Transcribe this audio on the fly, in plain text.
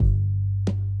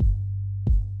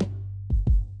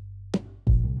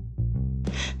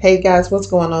Hey guys, what's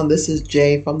going on? This is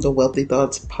Jay from the Wealthy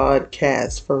Thoughts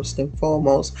Podcast. First and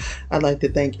foremost, I'd like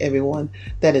to thank everyone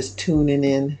that is tuning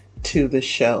in to the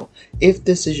show. If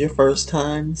this is your first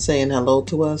time saying hello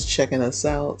to us, checking us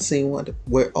out, seeing what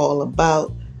we're all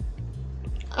about,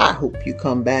 I hope you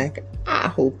come back. I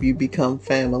hope you become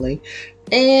family.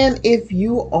 And if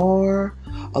you are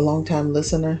a long-time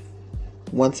listener,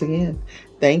 once again,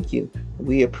 thank you.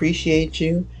 We appreciate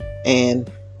you,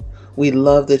 and we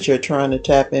love that you're trying to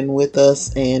tap in with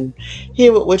us and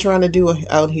hear what we're trying to do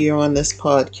out here on this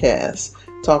podcast,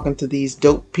 talking to these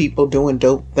dope people doing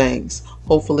dope things.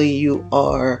 Hopefully you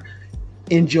are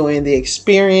enjoying the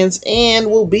experience and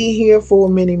will be here for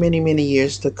many, many, many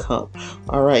years to come.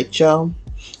 All right, y'all.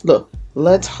 Look,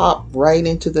 let's hop right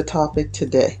into the topic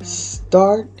today.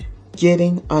 Start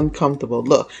getting uncomfortable.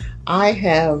 Look, I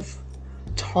have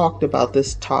talked about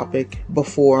this topic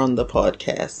before on the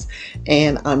podcast,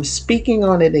 and I'm speaking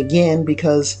on it again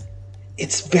because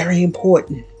it's very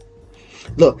important.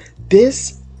 Look,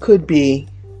 this could be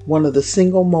one of the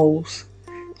single most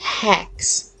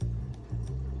hacks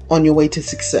on your way to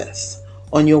success,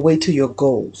 on your way to your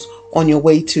goals, on your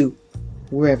way to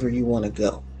wherever you want to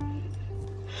go.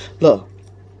 Look,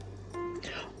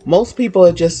 most people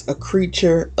are just a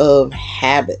creature of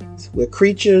habits. We're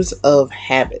creatures of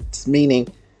habits, meaning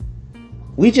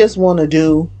we just want to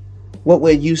do what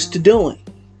we're used to doing.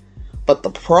 But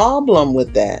the problem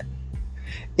with that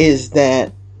is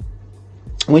that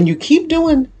when you keep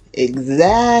doing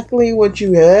exactly what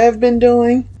you have been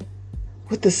doing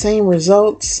with the same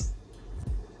results,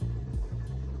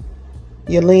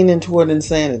 you're leaning toward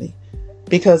insanity.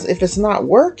 Because if it's not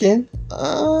working,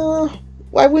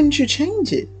 why wouldn't you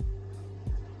change it?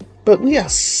 But we are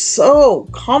so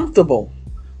comfortable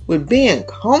with being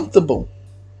comfortable.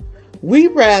 We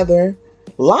rather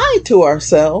lie to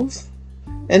ourselves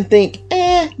and think,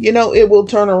 it will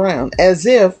turn around. As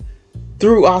if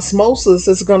through osmosis,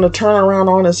 it's going to turn around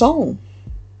on its own.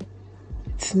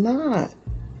 It's not.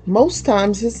 Most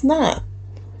times it's not.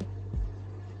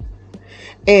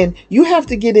 And you have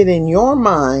to get it in your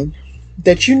mind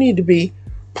that you need to be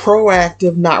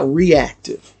proactive, not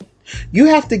reactive. You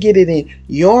have to get it in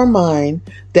your mind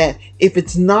that if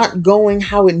it's not going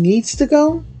how it needs to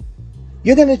go,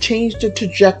 you're going to change the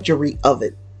trajectory of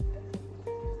it.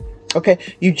 Okay?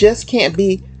 You just can't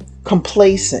be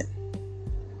complacent.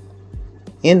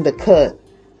 In the cut,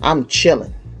 I'm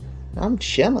chilling. I'm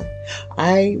chilling.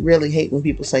 I really hate when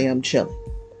people say I'm chilling.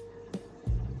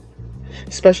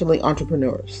 Especially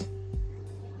entrepreneurs.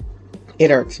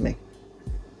 It irks me.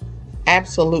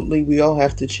 Absolutely, we all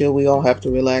have to chill. We all have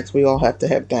to relax. We all have to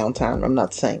have downtime. I'm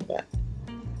not saying that.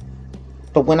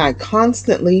 But when I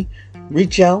constantly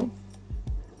reach out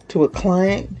to a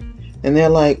client and they're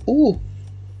like, ooh,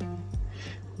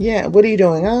 yeah, what are you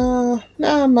doing?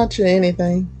 Not much of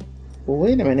anything. Well,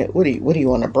 wait a minute. What do you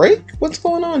want a break? What's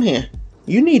going on here?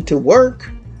 You need to work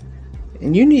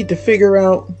and you need to figure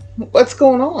out what's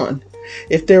going on.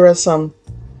 If there are some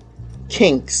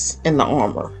kinks in the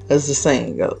armor, as the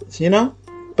saying goes,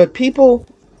 But people,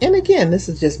 and again, this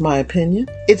is just my opinion,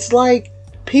 it's like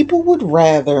people would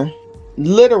rather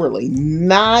literally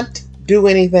not do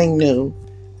anything new,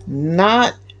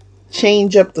 not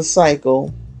change up the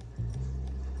cycle,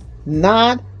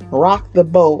 not rock the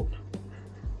boat,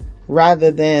 rather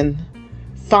than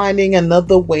finding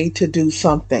another way to do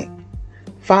something,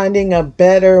 finding a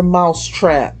better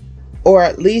mousetrap, or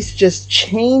at least just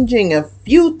changing a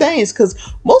few things. Because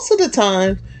most of the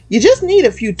time, you just need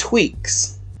a few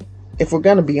tweaks. If we're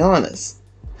going to be honest,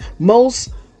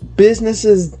 most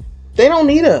businesses, they don't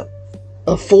need a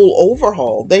full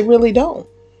overhaul. They really don't.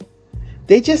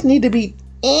 They just need to be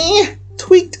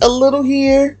tweaked a little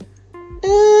here,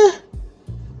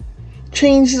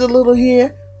 changed a little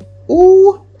here,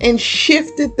 and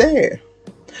shifted there.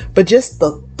 But just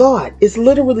the thought, it's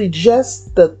literally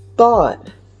just the thought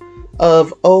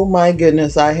of, oh my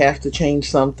goodness, I have to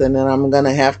change something and I'm going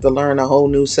to have to learn a whole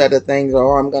new set of things,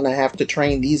 or I'm going to have to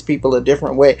train these people a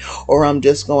different way, or I'm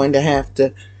just going to have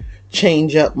to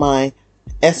change up my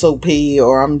SOP,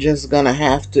 or I'm just going to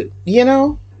have to, you're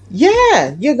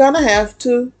going to have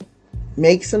to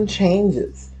make some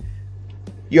changes.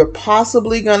 You're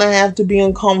possibly going to have to be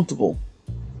uncomfortable.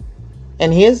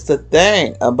 And here's the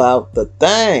thing about the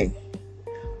thing.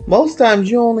 Most times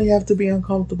you only have to be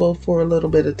uncomfortable for a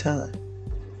little bit of time.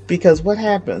 Because what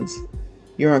happens?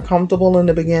 You're uncomfortable in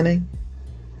the beginning.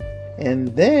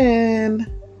 And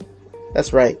then,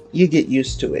 that's right, you get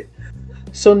used to it.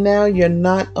 So now you're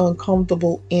not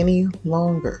uncomfortable any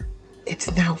longer.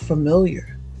 It's now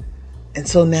familiar. And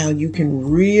so now you can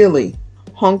really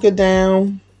hunker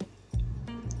down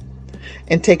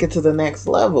and take it to the next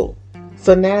level.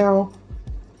 So now,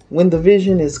 when the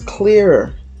vision is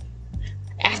clearer,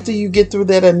 after you get through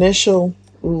that initial,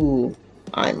 ooh,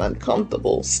 I'm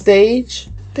uncomfortable stage,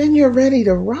 then you're ready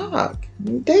to rock.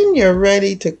 Then you're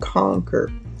ready to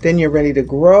conquer. Then you're ready to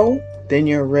grow. Then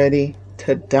you're ready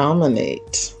to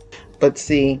dominate. But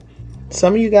see,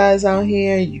 some of you guys out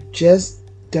here, you just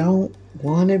don't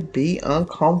want to be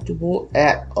uncomfortable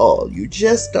at all. You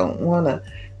just don't want to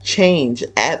change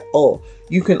at all.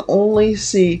 You can only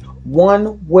see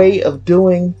one way of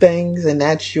doing things, and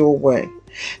that's your way.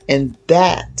 And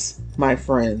that, my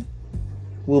friend,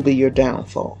 will be your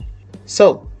downfall.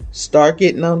 So start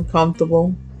getting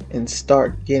uncomfortable and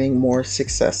start getting more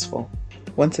successful.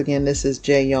 Once again, this is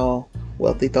Jay, y'all,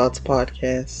 Wealthy Thoughts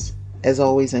Podcast. As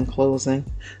always, in closing,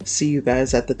 see you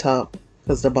guys at the top,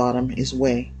 because the bottom is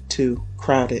way too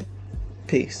crowded.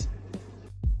 Peace.